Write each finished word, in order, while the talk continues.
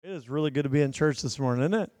It's really good to be in church this morning,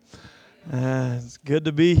 isn't it? It's good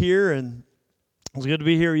to be here, and it was good to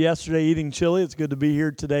be here yesterday eating chili. It's good to be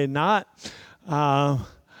here today not.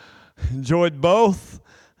 Enjoyed both.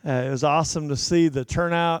 It was awesome to see the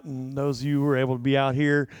turnout, and those of you who were able to be out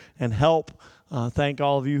here and help. Thank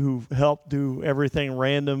all of you who helped do everything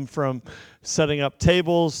random from setting up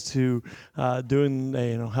tables to doing,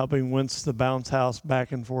 helping winch the bounce house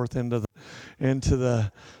back and forth into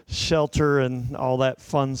the shelter and all that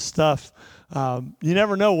fun stuff. You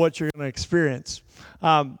never know what you're going to experience.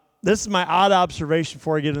 This is my odd observation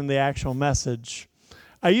before I get into the actual message.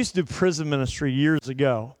 I used to do prison ministry years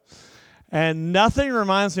ago, and nothing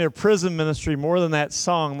reminds me of prison ministry more than that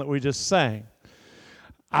song that we just sang.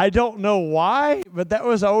 I don't know why, but that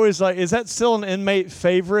was always like, is that still an inmate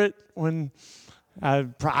favorite? When I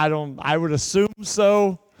would assume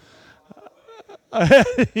so.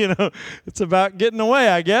 It's about getting away,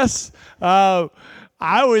 I guess. I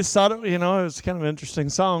always thought it was kind of an interesting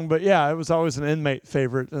song, but yeah, it was always an inmate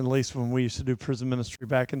favorite, at least when we used to do prison ministry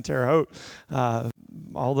back in Terre Haute.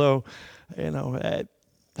 Although,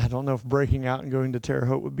 I don't know if breaking out and going to Terre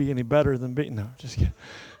Haute would be any better than just kidding.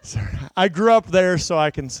 Sorry. I grew up there, so I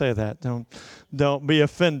can say that. Don't be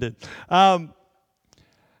offended. I'm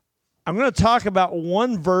going to talk about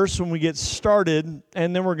one verse when we get started,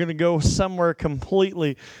 and then we're going to go somewhere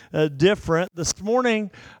completely different. This morning,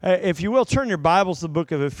 if you will, turn your Bibles to the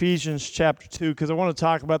book of Ephesians chapter 2, because I want to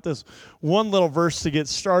talk about this one little verse to get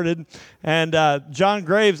started. And John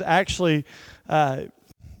Graves actually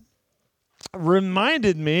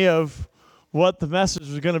reminded me of what the message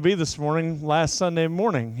was going to be this morning, last Sunday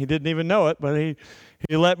morning. He didn't even know it, but he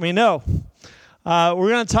let me know. We're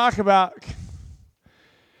going to talk about,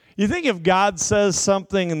 you think if God says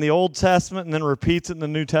something in the Old Testament and then repeats it in the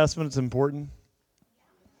New Testament, it's important?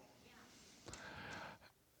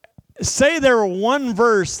 Say there were one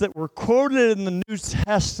verse that were quoted in the New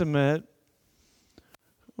Testament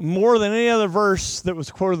more than any other verse that was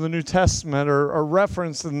quoted in the New Testament or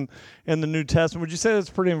referenced in the New Testament. Would you say that's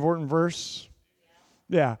a pretty important verse?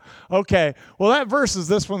 Yeah. Okay. Well, that verse is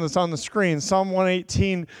this one that's on the screen, Psalm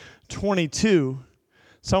 118:22.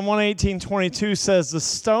 Psalm 118:22 says, "The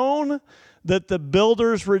stone that the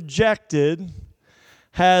builders rejected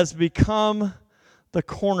has become the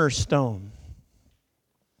cornerstone."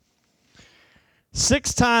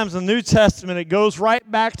 6 times in the New Testament, it goes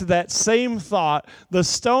right back to that same thought. The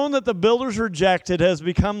stone that the builders rejected has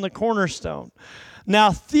become the cornerstone.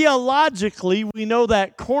 Now, theologically, we know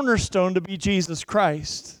that cornerstone to be Jesus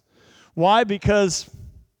Christ. Why? Because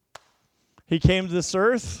he came to this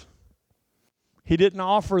earth. He didn't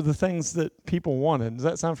offer the things that people wanted. Does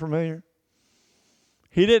that sound familiar?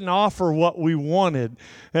 He didn't offer what we wanted.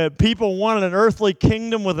 People wanted an earthly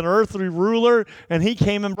kingdom with an earthly ruler, and he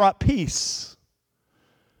came and brought peace.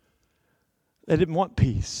 They didn't want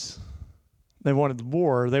peace. They wanted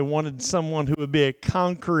war. They wanted someone who would be a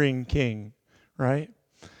conquering king, right?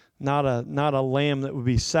 Not a lamb that would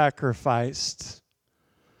be sacrificed.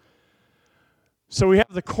 So we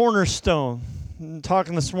have the cornerstone. I'm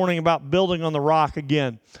talking this morning about building on the rock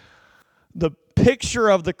again. The picture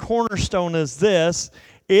of the cornerstone is this.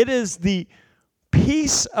 It is the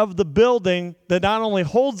piece of the building that not only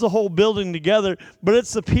holds the whole building together, but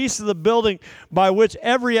it's the piece of the building by which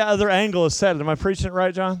every other angle is set. Am I preaching it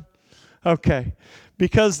right, John? Okay.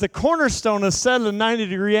 Because the cornerstone is set at a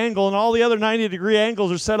 90-degree angle, and all the other 90-degree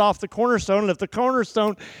angles are set off the cornerstone. And if the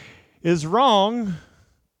cornerstone is wrong,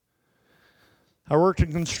 I worked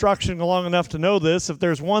in construction long enough to know this. If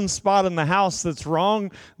there's one spot in the house that's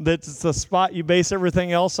wrong, that's the spot you base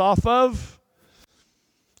everything else off of,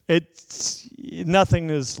 nothing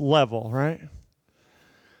is level, right?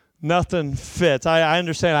 Nothing fits. I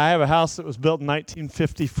understand. I have a house that was built in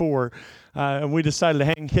 1954, and we decided to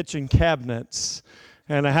hang kitchen cabinets.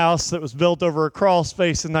 And a house that was built over a crawl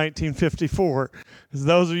space in 1954.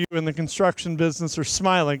 Those of you in the construction business are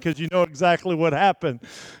smiling because you know exactly what happened.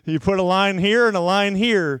 You put a line here and a line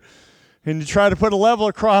here, and you try to put a level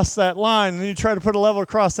across that line, and then you try to put a level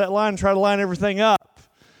across that line and try to line everything up.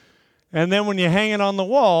 And then when you hang it on the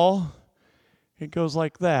wall, it goes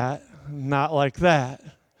like that, not like that.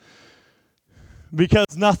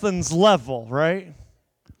 Because nothing's level, right?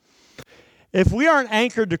 If we aren't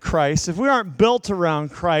anchored to Christ, if we aren't built around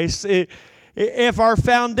Christ, if our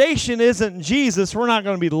foundation isn't Jesus, we're not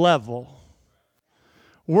going to be level.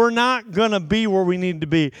 We're not going to be where we need to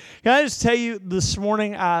be. Can I just tell you this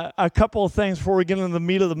morning a couple of things before we get into the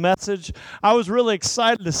meat of the message? I was really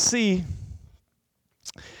excited to see,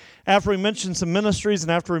 after we mentioned some ministries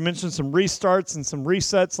and after we mentioned some restarts and some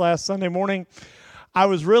resets last Sunday morning, I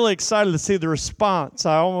was really excited to see the response.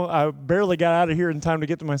 I barely got out of here in time to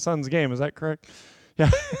get to my son's game. Is that correct? Yeah,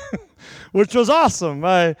 which was awesome.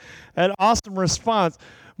 An awesome response.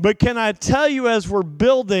 But can I tell you, as we're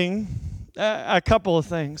building, a couple of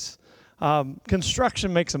things.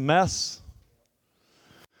 Construction makes a mess.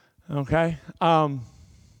 Okay. I'm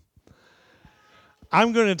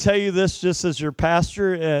going to tell you this just as your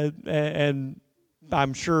pastor, and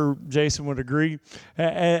I'm sure Jason would agree.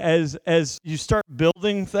 As you start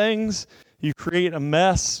building things, you create a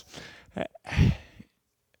mess. And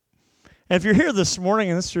if you're here this morning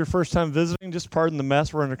and this is your first time visiting, just pardon the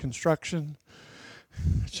mess. We're under construction.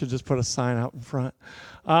 I should just put a sign out in front.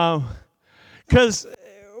 Because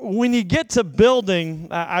when you get to building,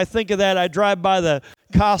 I think of that. I drive by the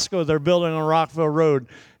Costco they're building on Rockville Road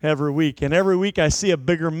every week. And every week I see a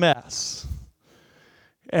bigger mess.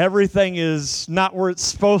 Everything is not where it's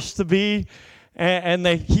supposed to be. And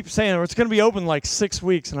they keep saying, it's going to be open like 6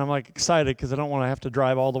 weeks. And I'm like excited because I don't want to have to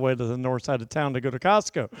drive all the way to the north side of town to go to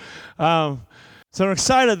Costco. So I'm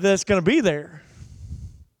excited that it's going to be there.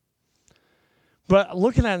 But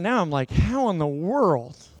looking at it now, I'm like, how in the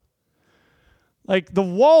world? Like, the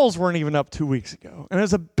walls weren't even up 2 weeks ago. And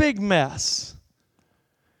it's a big mess.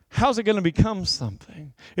 How's it going to become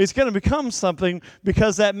something? It's going to become something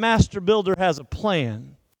because that master builder has a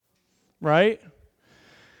plan, right?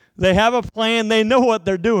 They have a plan. They know what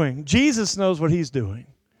they're doing. Jesus knows what he's doing.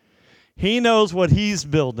 He knows what he's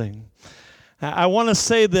building. I want to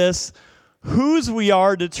say this. Whose we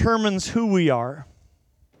are determines who we are.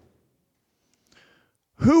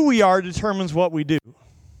 Who we are determines what we do.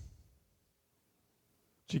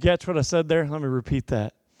 Did you catch what I said there? Let me repeat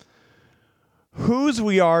that. Whose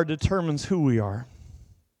we are determines who we are.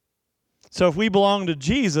 So if we belong to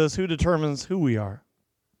Jesus, who determines who we are?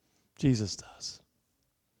 Jesus does.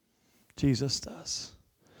 Jesus does.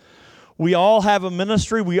 We all have a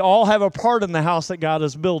ministry. We all have a part in the house that God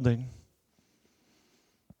is building.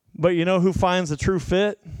 But you know who finds the true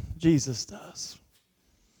fit? Jesus does.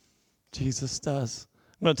 Jesus does.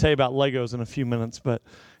 I'm going to tell you about Legos in a few minutes,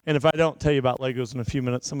 and if I don't tell you about Legos in a few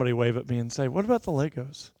minutes, somebody wave at me and say, what about the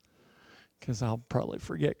Legos? Because I'll probably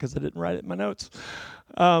forget because I didn't write it in my notes.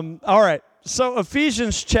 All right, so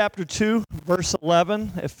Ephesians chapter 2, verse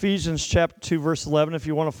 11. Ephesians chapter 2, verse 11. If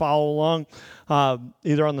you want to follow along,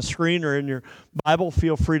 either on the screen or in your Bible,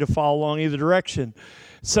 feel free to follow along either direction.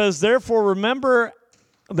 It says, therefore, remember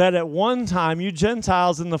that at one time you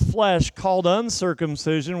Gentiles in the flesh called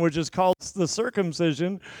uncircumcision, which is called the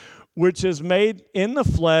circumcision, which is made in the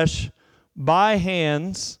flesh by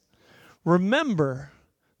hands. Remember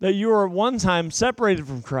that you were at one time separated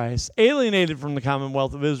from Christ, alienated from the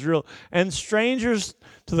commonwealth of Israel, and strangers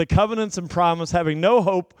to the covenants and promise, having no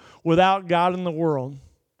hope without God in the world.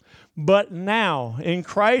 But now, in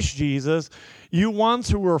Christ Jesus, you once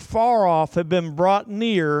who were far off have been brought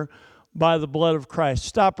near by the blood of Christ.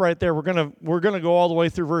 Stop right there. We're gonna go all the way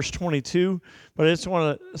through verse 22, but I just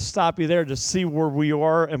want to stop you there to see where we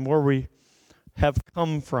are and where we have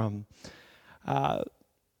come from.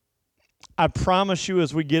 I promise you,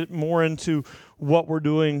 as we get more into what we're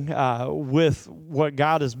doing with what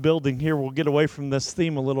God is building here, we'll get away from this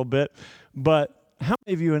theme a little bit. But how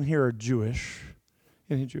many of you in here are Jewish?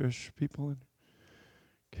 Any Jewish people in?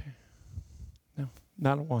 Okay. No,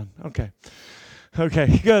 not a one. Okay.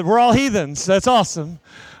 Okay, good. We're all heathens. That's awesome.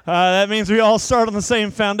 That means we all start on the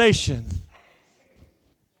same foundation.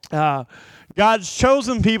 God's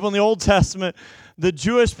chosen people in the Old Testament, the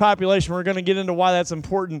Jewish population. We're going to get into why that's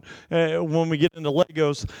important when we get into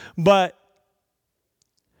Legos. But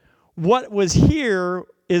what was here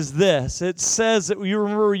is this. It says that you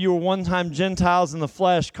remember you were one time Gentiles in the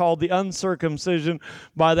flesh, called the uncircumcision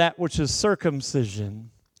by that which is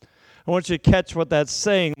circumcision. I want you to catch what that's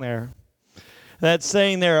saying there. That's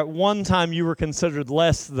saying there, at one time you were considered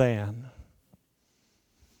less than.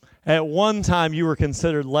 At one time you were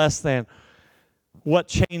considered less than. What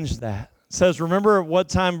changed that? It says, remember at what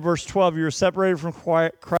time, verse 12, you were separated from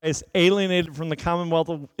Christ, alienated from the commonwealth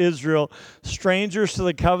of Israel, strangers to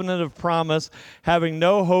the covenant of promise, having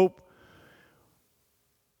no hope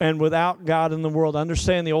and without God in the world.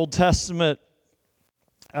 Understand the Old Testament,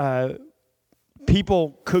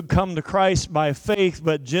 people could come to Christ by faith,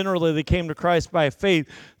 but generally they came to Christ by faith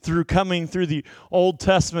through coming through the Old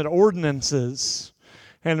Testament ordinances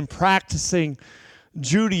and practicing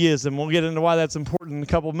Judaism. We'll get into why that's important in a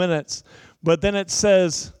couple minutes. But then it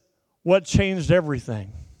says, what changed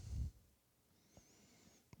everything?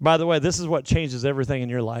 By the way, this is what changes everything in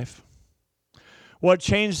your life. What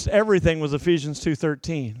changed everything was Ephesians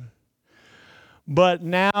 2:13. But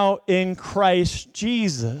now in Christ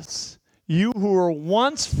Jesus, you who were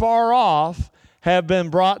once far off have been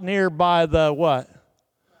brought near by the what?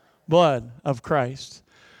 Blood of Christ.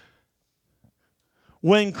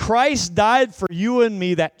 When Christ died for you and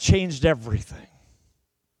me, that changed everything.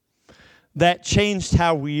 That changed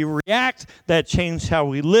how we react. That changed how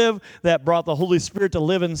we live. That brought the Holy Spirit to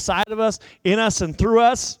live inside of us, in us, and through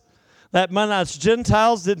us. That meant us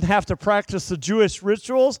Gentiles didn't have to practice the Jewish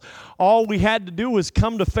rituals. All we had to do was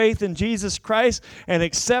come to faith in Jesus Christ and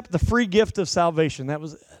accept the free gift of salvation. That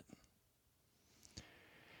was it.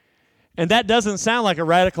 And that doesn't sound like a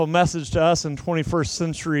radical message to us in 21st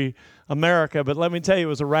century America, but let me tell you, it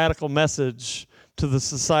was a radical message to the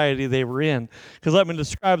society they were in. Because let me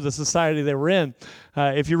describe the society they were in.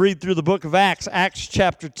 If you read through the book of Acts, Acts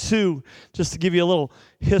chapter 2, just to give you a little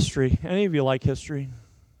history. Any of you like history?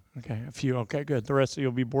 Okay, a few. Okay, good. The rest of you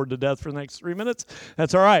will be bored to death for the next 3 minutes.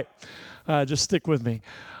 That's all right. Just stick with me.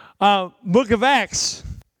 Book of Acts.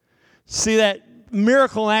 See that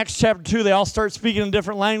miracle in Acts chapter 2, they all start speaking in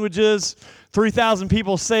different languages. 3,000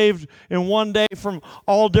 people saved in one day from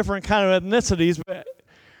all different kind of ethnicities.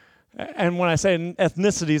 And when I say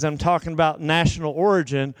ethnicities, I'm talking about national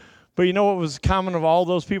origin. But you know what was common of all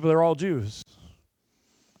those people? They're all Jews.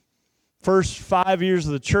 First 5 years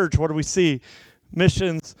of the church, what do we see?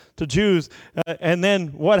 Missions to Jews. And then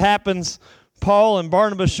what happens? Paul and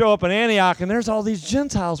Barnabas show up in Antioch, and there's all these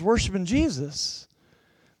Gentiles worshiping Jesus.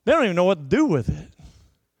 They don't even know what to do with it.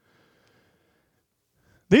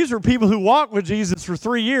 These were people who walked with Jesus for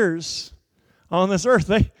 3 years on this earth.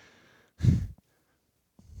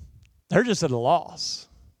 They're just at a loss.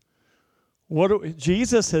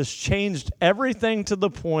 Jesus has changed everything to the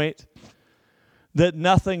point that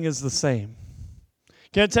nothing is the same.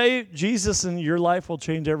 Can I tell you, Jesus in your life will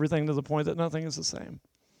change everything to the point that nothing is the same.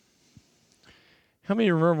 How many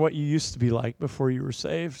remember what you used to be like before you were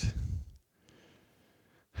saved?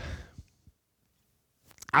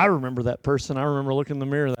 I remember that person. I remember looking in the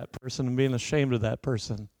mirror at that person and being ashamed of that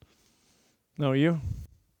person. No, you?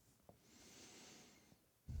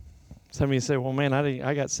 Some of you say, well, man,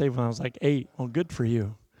 I got saved when I was like 8. Well, good for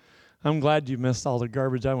you. I'm glad you missed all the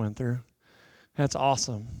garbage I went through. That's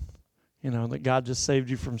awesome. You know, that God just saved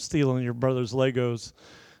you from stealing your brother's Legos.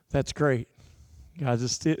 That's great. God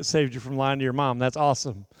just saved you from lying to your mom. That's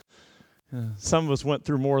awesome. Some of us went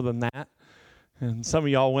through more than that. And some of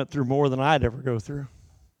y'all went through more than I'd ever go through.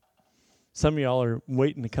 Some of y'all are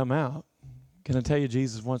waiting to come out. Can I tell you,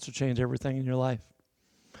 Jesus wants to change everything in your life?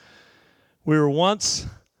 We were once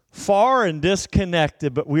far and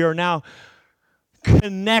disconnected, but we are now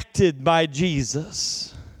connected by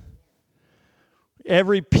Jesus.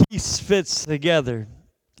 Every piece fits together.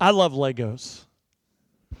 I love Legos.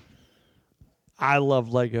 I love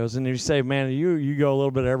Legos. And if you say, man, you go a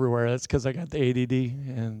little bit everywhere, that's because I got the ADD.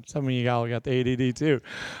 And some of you all got the ADD too.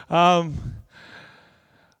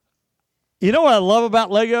 You know what I love about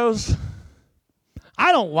Legos?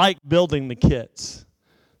 I don't like building the kits.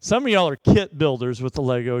 Some of y'all are kit builders with the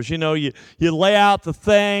Legos. You know, you lay out the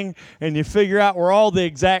thing and you figure out where all the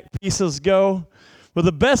exact pieces go. But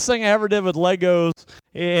the best thing I ever did with Legos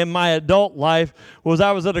in my adult life was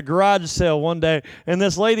I was at a garage sale one day, and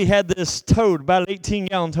this lady had this toad, about an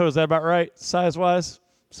 18-gallon toad. Is that about right, size-wise?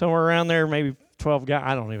 Somewhere around there, maybe 12 gallons.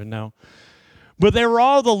 I don't even know. But they were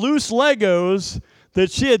all the loose Legos that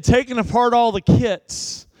she had taken apart all the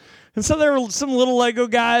kits. And so there were some little Lego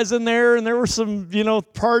guys in there, and there were some,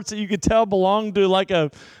 parts that you could tell belonged to like a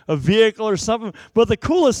vehicle or something. But the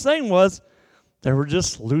coolest thing was they were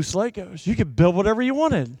just loose Legos. You could build whatever you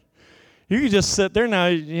wanted. You could just sit there. Now,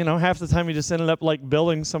 half the time you just ended up like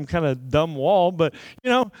building some kind of dumb wall. But,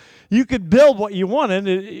 you could build what you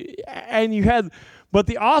wanted. And you had... But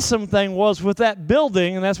the awesome thing was with that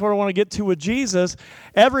building, and that's what I want to get to with Jesus,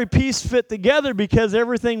 every piece fit together because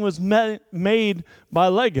everything was made by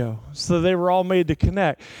Lego. So they were all made to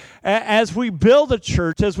connect. As we build a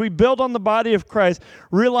church, as we build on the body of Christ,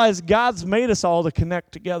 realize God's made us all to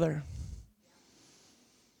connect together.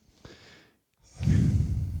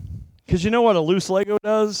 Because you know what a loose Lego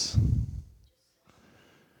does?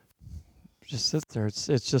 It just sits there. It's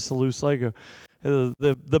just a loose Lego.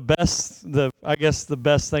 The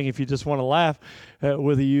best thing, if you just want to laugh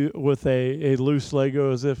with a loose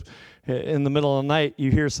Lego, is if in the middle of the night you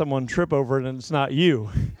hear someone trip over it and it's not you,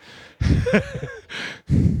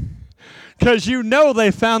 because they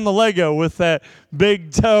found the Lego with that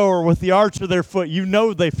big toe or with the arch of their foot.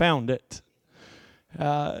 They found it.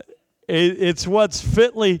 It's what's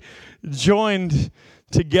fitly joined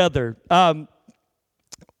together.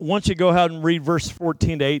 Once you go ahead and read verse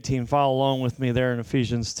 14 to 18, follow along with me there in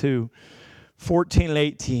Ephesians 2, 14 and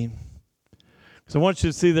 18. So I want you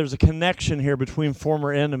to see there's a connection here between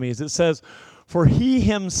former enemies. It says, For he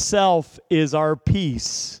himself is our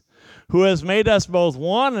peace, who has made us both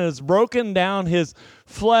one and has broken down his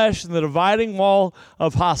flesh in the dividing wall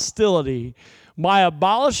of hostility, by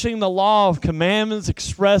abolishing the law of commandments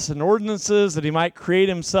expressed in ordinances, that he might create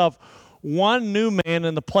himself one new man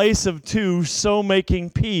in the place of two, so making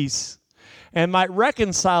peace, and might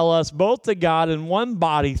reconcile us both to God in one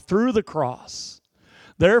body through the cross,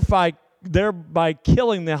 thereby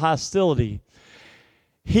killing the hostility.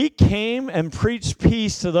 He came and preached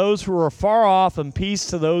peace to those who are far off and peace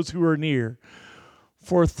to those who are near.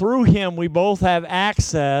 For through him we both have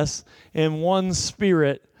access in one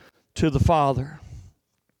Spirit to the Father.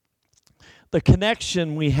 The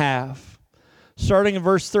connection we have. Starting in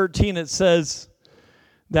verse 13, it says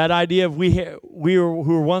that idea of we who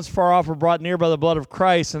were once far off were brought near by the blood of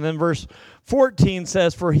Christ. And then verse 14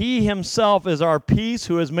 says, for he himself is our peace,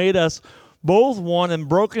 who has made us both one and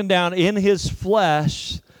broken down in his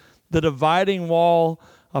flesh the dividing wall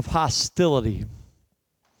of hostility.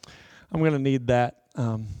 I'm going to need that.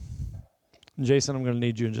 Jason, I'm going to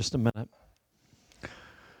need you in just a minute.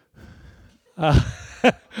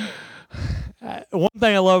 One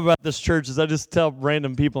thing I love about this church is I just tell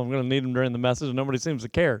random people I'm going to need them during the message, and nobody seems to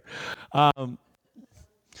care.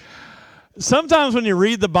 Sometimes when you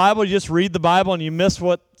read the Bible, you just read the Bible and you miss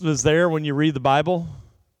what was there when you read the Bible.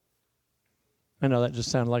 I know that just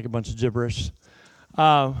sounded like a bunch of gibberish.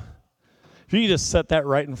 If you could just set that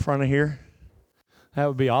right in front of here, that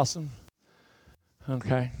would be awesome.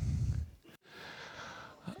 Okay.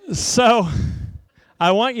 So,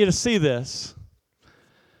 I want you to see this.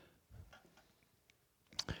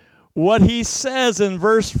 What he says in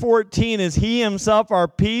verse 14 is, he himself our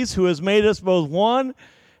peace, who has made us both one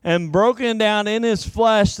and broken down in his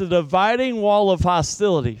flesh the dividing wall of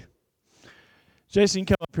hostility. Jason, you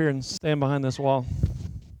come up here and stand behind this wall.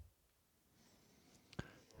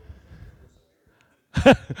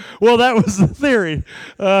 Well, that was the theory.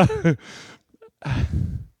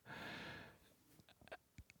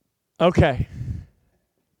 Okay.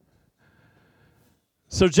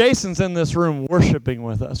 So Jason's in this room worshiping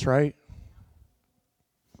with us, right?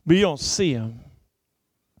 But you don't see him,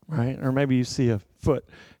 right? Or maybe you see a foot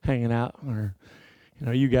hanging out, or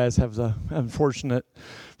you guys have the unfortunate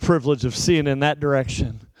privilege of seeing in that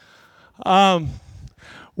direction.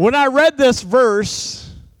 When I read this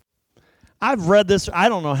verse, I've read this, I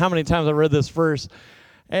don't know how many times I read this verse,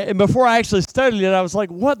 and before I actually studied it, I was like,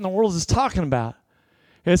 what in the world is this talking about?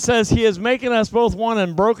 It says, he is making us both one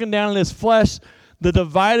and broken down in his flesh the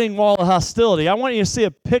dividing wall of hostility. I want you to see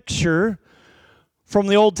a picture from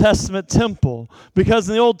the Old Testament temple, because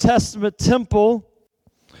in the Old Testament temple,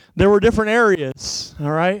 there were different areas,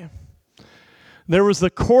 all right? There was the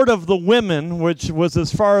court of the women, which was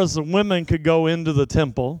as far as the women could go into the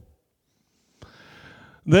temple.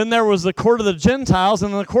 Then there was the court of the Gentiles,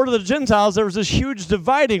 and in the court of the Gentiles, there was this huge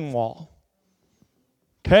dividing wall.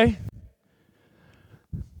 Okay?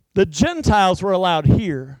 The Gentiles were allowed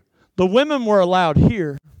here. The women were allowed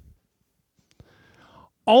here.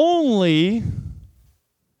 Only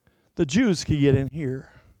the Jews could get in here.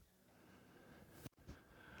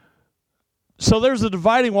 So there's a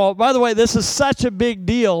dividing wall. By the way, this is such a big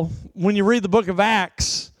deal when you read the book of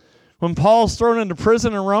Acts. When Paul's thrown into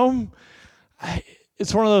prison in Rome,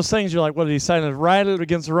 it's one of those things you're like, what, did he sign a riot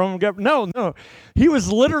against the Roman government? No. He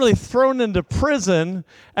was literally thrown into prison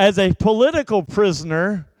as a political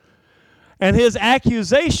prisoner, and his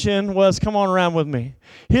accusation was, come on around with me.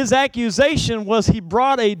 His accusation was he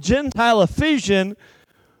brought a Gentile Ephesian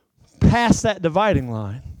past that dividing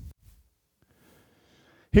line.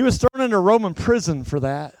 He was thrown into Roman prison for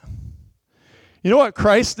that. You know what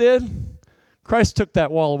Christ did? Christ took that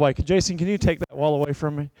wall away. Jason, can you take that wall away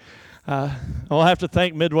from me? I'll have to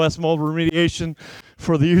thank Midwest Mold Remediation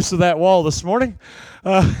for the use of that wall this morning.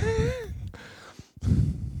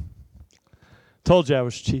 Told you I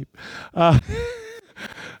was cheap.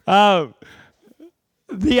 The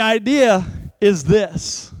idea is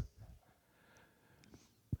this.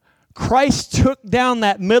 Christ took down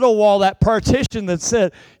that middle wall, that partition that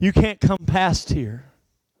said, you can't come past here,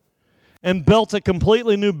 and built a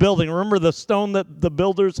completely new building. Remember the stone that the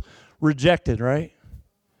builders rejected, right?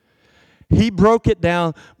 He broke it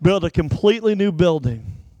down, built a completely new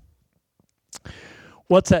building.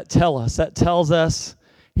 What's that tell us? That tells us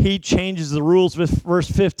he changes the rules. Verse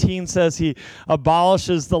 15 says he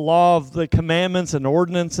abolishes the law of the commandments and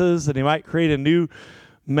ordinances, that he might create a new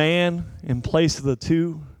man in place of the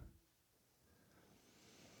two.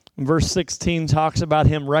 Verse 16 talks about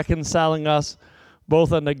him reconciling us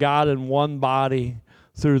both unto God in one body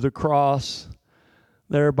through the cross,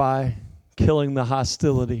 thereby killing the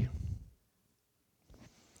hostility.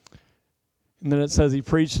 And then it says he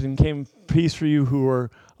preached and came peace for you who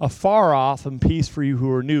are afar off and peace for you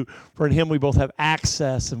who are near. For in him we both have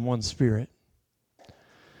access in one Spirit.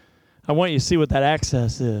 I want you to see what that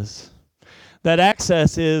access is. That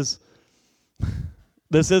access is,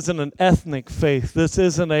 this isn't an ethnic faith. This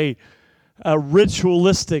isn't a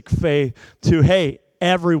ritualistic faith to, hey,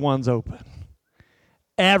 everyone's open.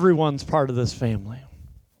 Everyone's part of this family.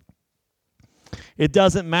 It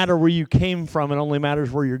doesn't matter where you came from. It only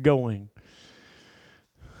matters where you're going.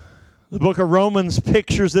 The book of Romans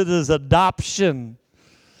pictures it as adoption.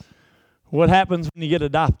 What happens when you get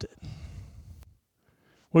adopted?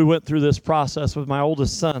 We went through this process with my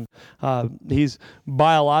oldest son. He's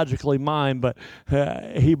biologically mine, but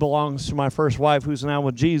he belongs to my first wife, who's now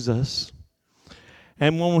with Jesus.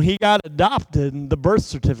 And when he got adopted, the birth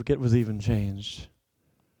certificate was even changed.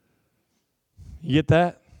 You get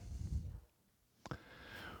that?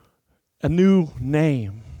 A new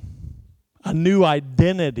name, a new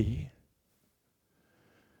identity.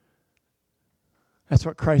 That's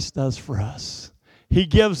what Christ does for us. He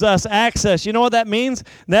gives us access. You know what that means?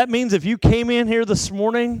 That means if you came in here this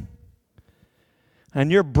morning and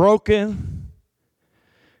you're broken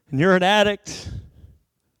and you're an addict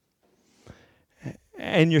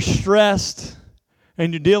and you're stressed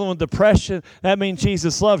and you're dealing with depression, that means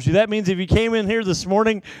Jesus loves you. That means if you came in here this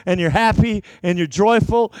morning and you're happy and you're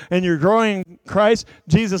joyful and you're growing in Christ,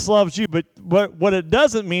 Jesus loves you. But what it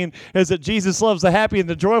doesn't mean is that Jesus loves the happy and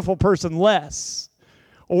the joyful person less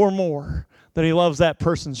or more than he loves that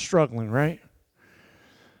person struggling, right?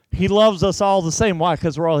 He loves us all the same. Why?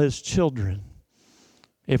 Because we're all his children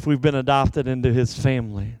if we've been adopted into his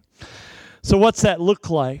family. So what's that look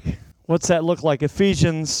like? What's that look like?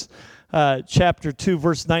 Ephesians chapter 2,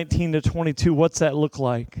 verse 19 to 22. What's that look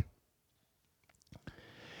like?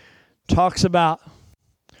 Talks about,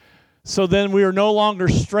 so then we are no longer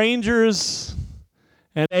strangers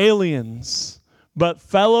and aliens, but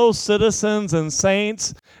fellow citizens and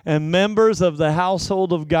saints and members of the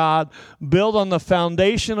household of God, built on the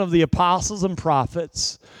foundation of the apostles and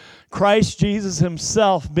prophets, Christ Jesus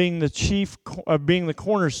himself being the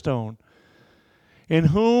cornerstone, in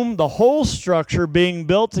whom the whole structure being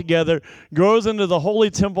built together grows into the holy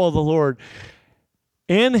temple of the Lord.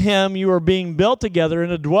 In him you are being built together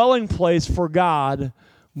in a dwelling place for God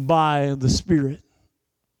by the Spirit.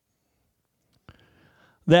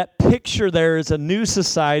 That picture there is a new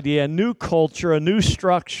society, a new culture, a new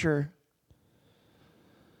structure.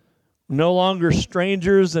 No longer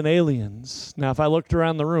strangers and aliens. Now, if I looked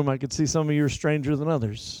around the room, I could see some of you are stranger than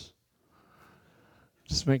others.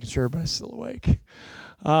 Just making sure everybody's still awake.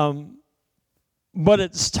 But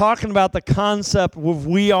it's talking about the concept of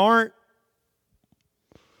we aren't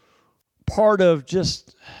part of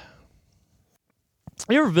just...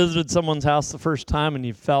 You ever visited someone's house the first time and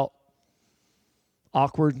you felt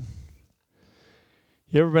awkward?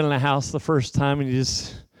 You ever been in a house the first time and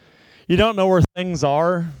you don't know where things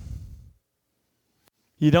are?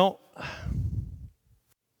 You don't,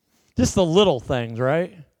 just the little things,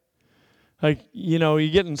 right? Like, you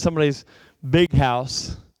get in somebody's big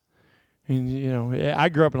house, and, I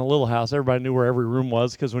grew up in a little house. Everybody knew where every room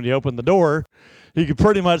was, because when you opened the door, you could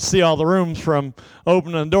pretty much see all the rooms from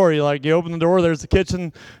opening the door. You open the door, there's the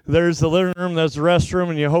kitchen, there's the living room, there's the restroom,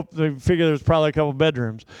 and you figure there's probably a couple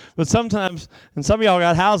bedrooms. But sometimes, and some of y'all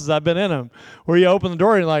got houses, I've been in them, where you open the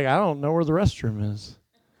door and you're like, I don't know where the restroom is.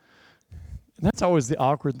 And that's always the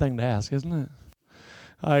awkward thing to ask, isn't it?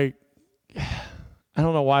 I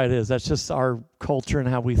don't know why it is. That's just our culture and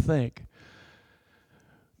how we think.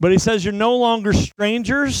 But he says you're no longer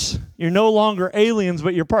strangers, you're no longer aliens,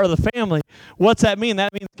 but you're part of the family. What's that mean?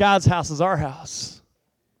 That means God's house is our house.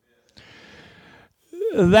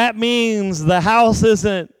 That means the house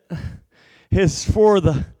is for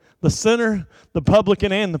the sinner, the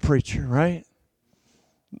publican, and the preacher, right?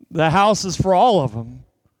 The house is for all of them.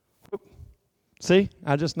 See,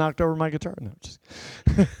 I just knocked over my guitar. No,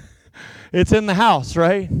 it's in the house,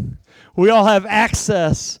 right? We all have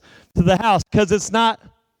access to the house because it's not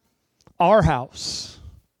our house.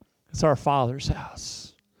 It's our Father's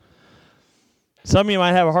house. Some of you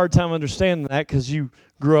might have a hard time understanding that because you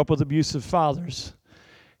grew up with abusive fathers.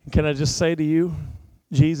 And can I just say to you,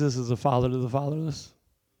 Jesus is a father to the fatherless.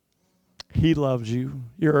 He loves you.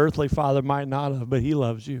 Your earthly father might not have, but he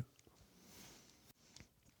loves you.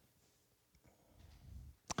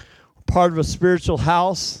 Part of a spiritual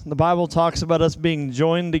house. The Bible talks about us being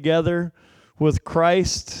joined together with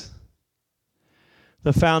Christ.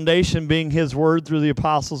 The foundation being his word through the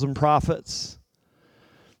apostles and prophets.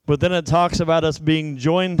 But then it talks about us being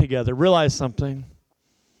joined together. Realize something.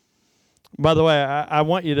 By the way, I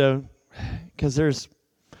want you to, because there's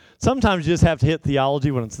sometimes you just have to hit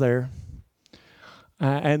theology when it's there.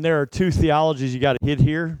 And there are two theologies you got to hit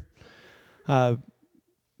here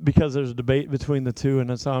because there's a debate between the two.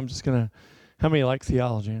 And so I'm just going to, how many like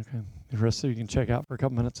theology? Okay. The rest of you can check out for a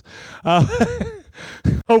couple minutes.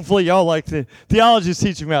 Hopefully y'all like theology is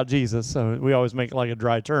teaching about Jesus. So we always make it like a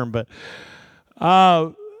dry term. But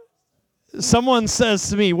someone says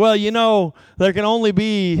to me, well, you know, there can only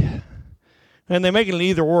be, and they make it an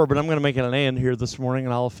either or, but I'm going to make it an and here this morning,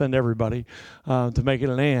 and I'll offend everybody to make it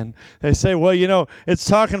an and. They say, well, you know, it's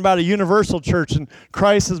talking about a universal church, and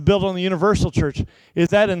Christ is built on the universal church. Is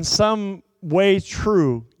that in some way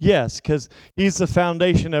true? Yes, because he's the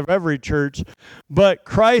foundation of every church. But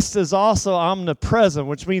Christ is also omnipresent,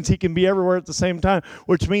 which means he can be everywhere at the same time,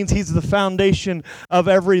 which means he's the foundation of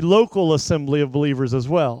every local assembly of believers as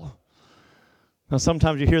well. Now,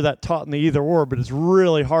 sometimes you hear that taught in the either or, but it's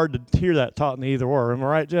really hard to hear that taught in the either or. Am I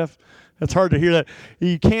right, Jeff? It's hard to hear that.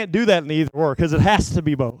 You can't do that in the either or because it has to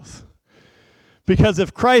be both. Because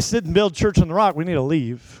if Christ didn't build church on the rock, we need to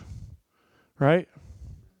leave. Right?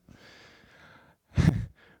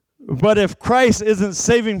 But if Christ isn't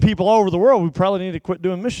saving people all over the world, we probably need to quit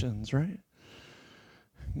doing missions, right?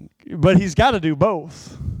 But he's got to do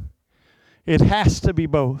both. It has to be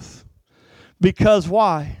both. Because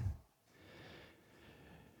why?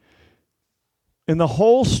 And the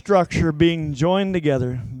whole structure being joined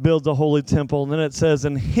together builds a holy temple. And then it says,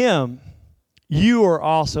 in him you are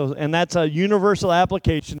also, and that's a universal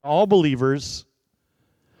application, all believers,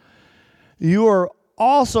 you are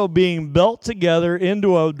also being built together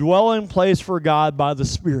into a dwelling place for God by the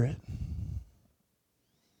Spirit.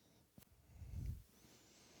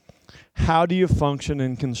 How do you function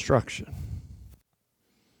in construction?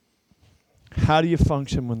 How do you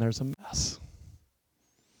function when there's a mess?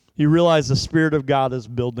 You realize the Spirit of God is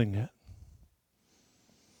building it.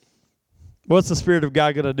 What's the Spirit of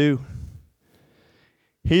God going to do?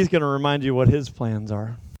 He's going to remind you what his plans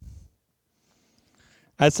are.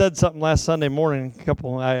 I said something last Sunday morning.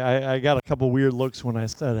 I got a couple weird looks when I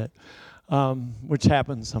said it, which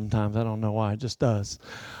happens sometimes. I don't know why. It just does.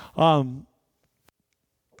 I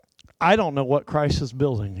don't know what Christ is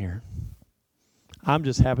building here. I'm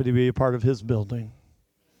just happy to be a part of his building.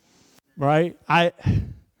 Right?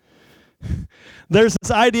 There's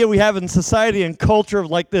this idea we have in society and culture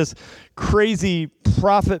of like this crazy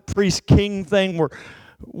prophet, priest, king thing where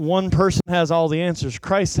one person has all the answers.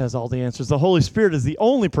 Christ has all the answers. The Holy Spirit is the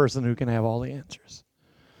only person who can have all the answers.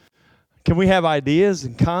 Can we have ideas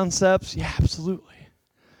and concepts? Yeah, absolutely.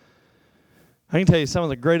 I can tell you some of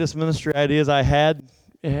the greatest ministry ideas I had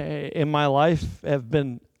in my life have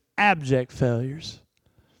been abject failures.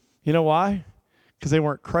 You know why? Because they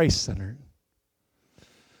weren't Christ-centered.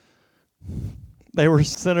 They were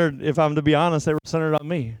centered, if I'm to be honest, they were centered on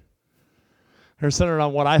me. They were centered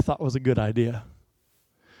on what I thought was a good idea,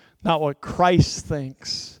 not what Christ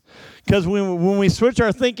thinks. Because when we switch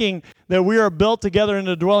our thinking that we are built together in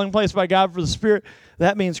a dwelling place by God for the Spirit,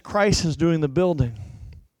 that means Christ is doing the building.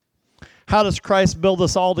 How does Christ build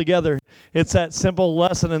us all together? It's that simple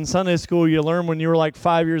lesson in Sunday school you learned when you were like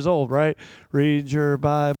 5 years old, right? Read your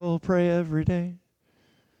Bible, pray every day.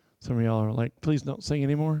 Some of y'all are like, please don't sing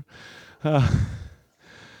anymore.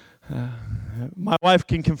 My wife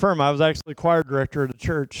can confirm I was actually choir director at a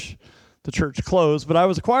church. The church closed, but I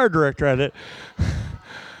was a choir director at it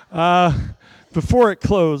before it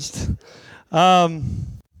closed. And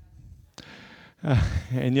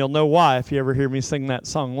you'll know why if you ever hear me sing that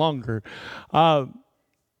song longer.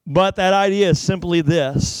 But that idea is simply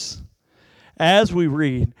this. As we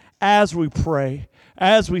read, as we pray,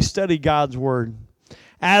 as we study God's Word,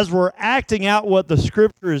 as we're acting out what the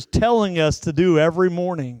Scripture is telling us to do every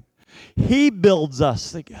morning, he builds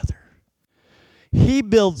us together. He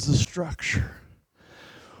builds the structure.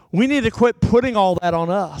 We need to quit putting all that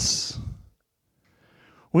on us.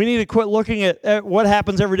 We need to quit looking at what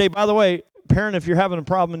happens every day. By the way, parent, if you're having a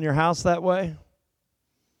problem in your house that way,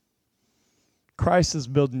 Christ is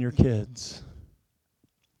building your kids.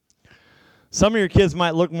 Some of your kids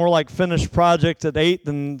might look more like finished projects at 8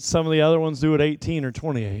 than some of the other ones do at 18 or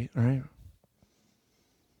 28, right?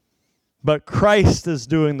 But Christ is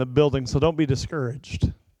doing the building, so don't be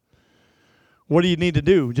discouraged. What do you need to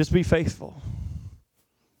do? Just be faithful.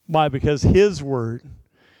 Why? Because his word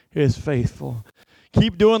is faithful.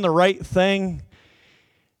 Keep doing the right thing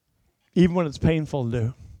even when it's painful to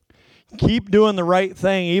do. Keep doing the right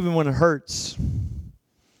thing even when it hurts.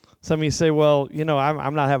 Some of you say, well, you know,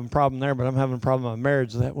 I'm not having a problem there, but I'm having a problem in my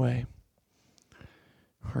marriage that way.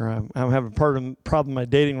 Or I'm having a problem in my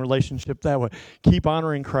dating relationship that way. Keep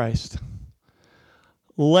honoring Christ.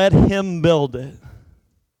 Let him build it.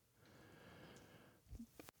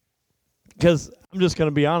 Because I'm just going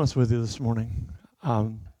to be honest with you this morning.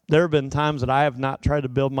 There have been times that I have not tried to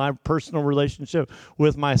build my personal relationship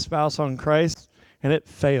with my spouse on Christ, and it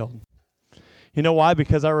failed. You know why?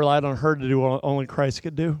 Because I relied on her to do what only Christ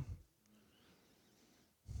could do.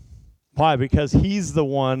 Why? Because he's the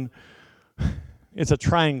one. It's a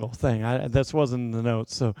triangle thing. That wasn't in the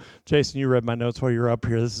notes. So, Jason, you read my notes while you were up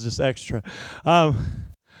here. This is just extra.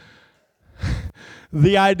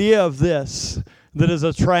 The idea of this, that is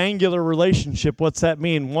a triangular relationship, what's that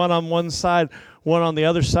mean? One on one side, one on the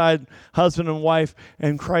other side, husband and wife,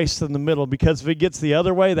 and Christ in the middle. Because if it gets the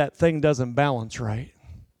other way, that thing doesn't balance right.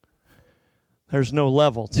 There's no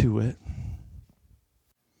level to it.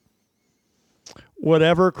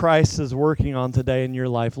 Whatever Christ is working on today in your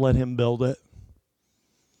life, let him build it.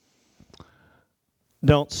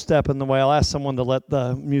 Don't step in the way. I'll ask someone to let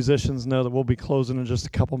the musicians know that we'll be closing in just a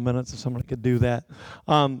couple minutes if someone could do that.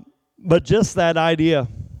 But just that idea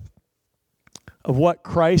of what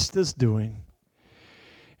Christ is doing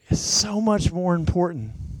is so much more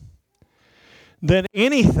important than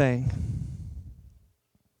anything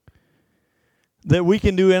that we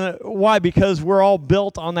can do. Why? Because we're all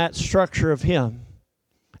built on that structure of him.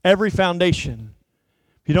 Every foundation.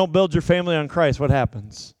 If you don't build your family on Christ, what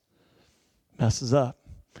happens? Messes up.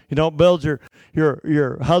 You don't build your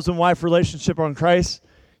husband-wife relationship on Christ,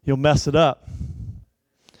 you'll mess it up.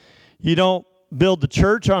 You don't build the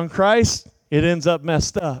church on Christ, it ends up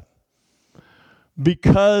messed up.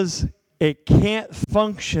 Because it can't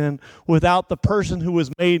function without the person who was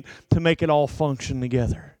made to make it all function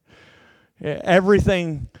together.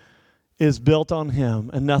 Everything is built on him,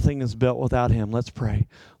 and nothing is built without him. Let's pray.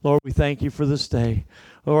 Lord, we thank you for this day.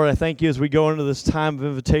 Lord, I thank you as we go into this time of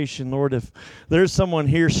invitation. Lord, if there's someone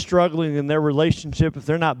here struggling in their relationship, if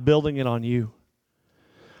they're not building it on you,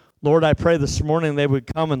 Lord, I pray this morning they would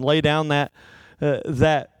come and lay down that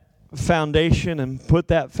foundation and put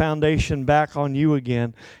that foundation back on you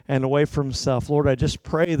again and away from self. Lord, I just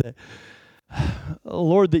pray that,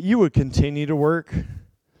 Lord, that you would continue to work.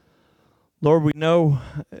 Lord, we know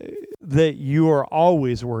that you are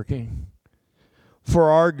always working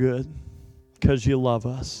for our good because you love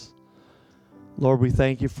us. Lord, we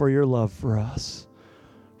thank you for your love for us.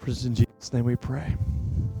 For in Jesus' name we pray.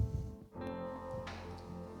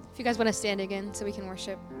 If you guys want to stand again so we can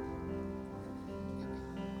worship.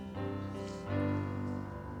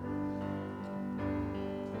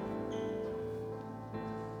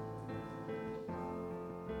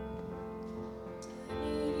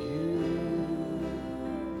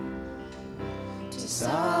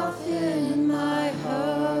 Soften my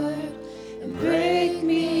heart and break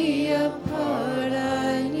me apart.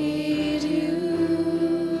 I need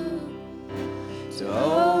you to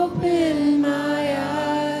open my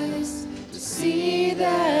eyes to see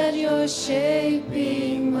that you're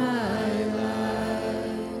shaping my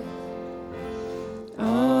life.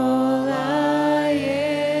 All I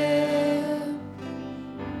am,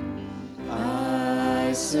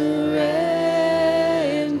 I surrender.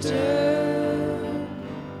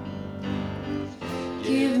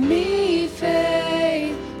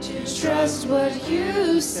 Trust what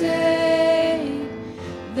you say,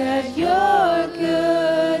 that you're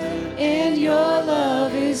good and your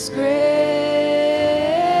love is great.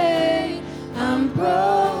 I'm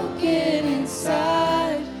broken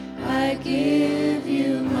inside, I give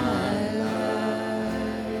you my life.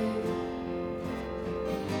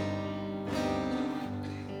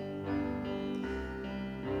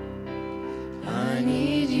 I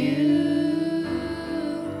need you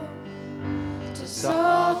to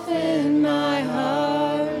soften my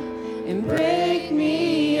heart and break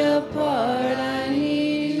me apart. I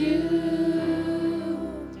need you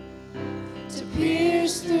to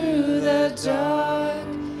pierce through the dark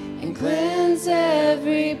and cleanse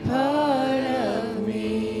every part of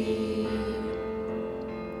me.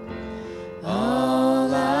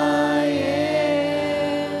 All I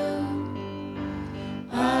am,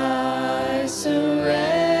 I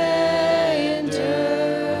surrender.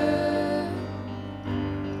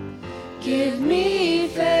 Give me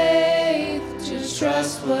faith to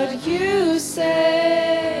trust what you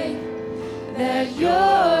say, that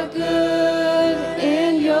you're good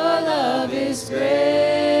and your love is great.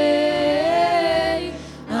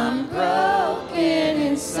 I'm broken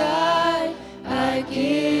inside, I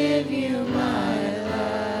give you my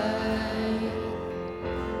life.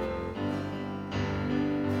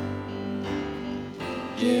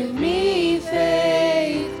 Give me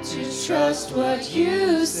faith to trust what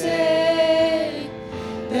you say,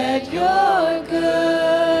 that you're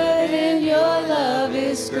good and your love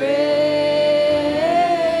is great.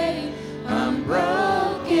 I'm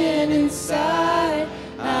broken inside,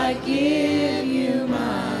 I give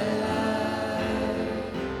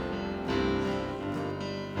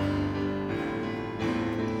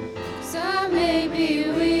be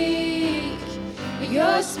weak, but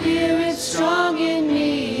your Spirit's strong in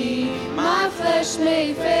me. My flesh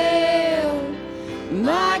may fail,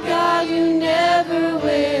 my God, you never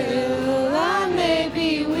will. I may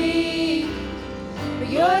be weak, but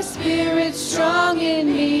your Spirit's strong in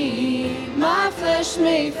me. My flesh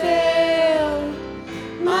may fail,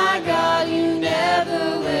 my God, you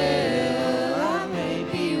never will. I may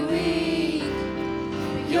be weak,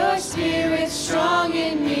 but your Spirit's strong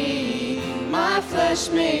in me. My flesh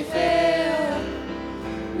may fail,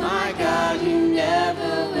 my God, you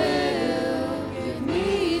never will. Give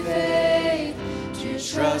me faith to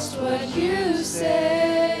trust what you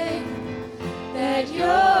say, that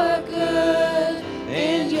you're good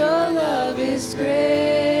and your love is great.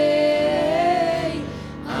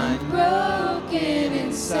 I'm broken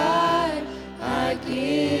inside, I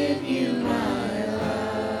give you my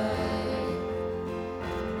life.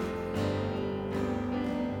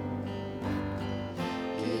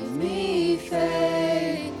 Give me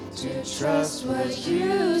faith to trust what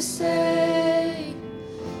you say,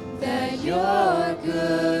 that you're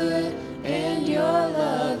good and your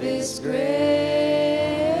love is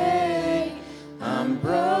great. I'm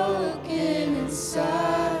broken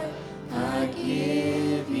inside, I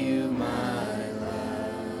give you my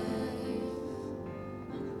life.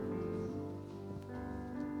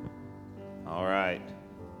 All right.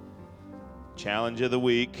 Challenge of the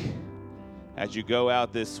week. As you go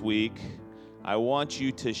out this week, I want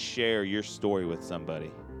you to share your story with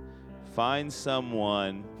somebody. Find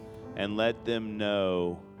someone and let them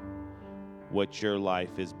know what your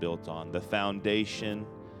life is built on, the foundation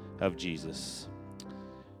of Jesus.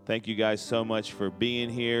 Thank you guys so much for being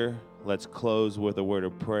here. Let's close with a word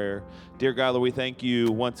of prayer. Dear God, Lord, we thank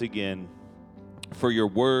you once again for your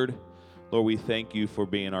word. Lord, we thank you for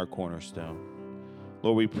being our cornerstone.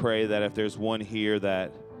 Lord, we pray that if there's one here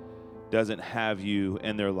that doesn't have you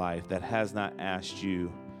in their life, that has not asked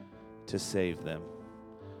you to save them,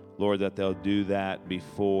 Lord, that they'll do that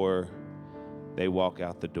before they walk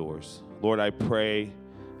out the doors. Lord, I pray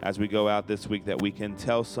as we go out this week that we can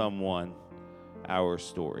tell someone our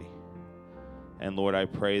story. And Lord, I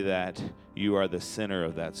pray that you are the center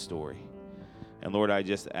of that story. And Lord, I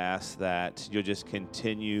just ask that you'll just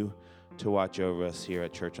continue to watch over us here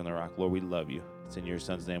at Church on the Rock. Lord, we love you. It's in your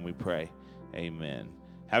son's name we pray. Amen.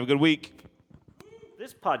 Have a good week.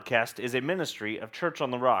 This podcast is a ministry of Church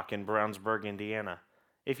on the Rock in Brownsburg, Indiana.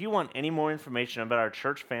 If you want any more information about our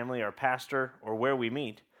church family, our pastor, or where we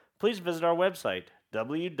meet, please visit our website,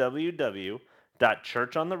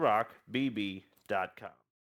 www.churchontherockbb.com.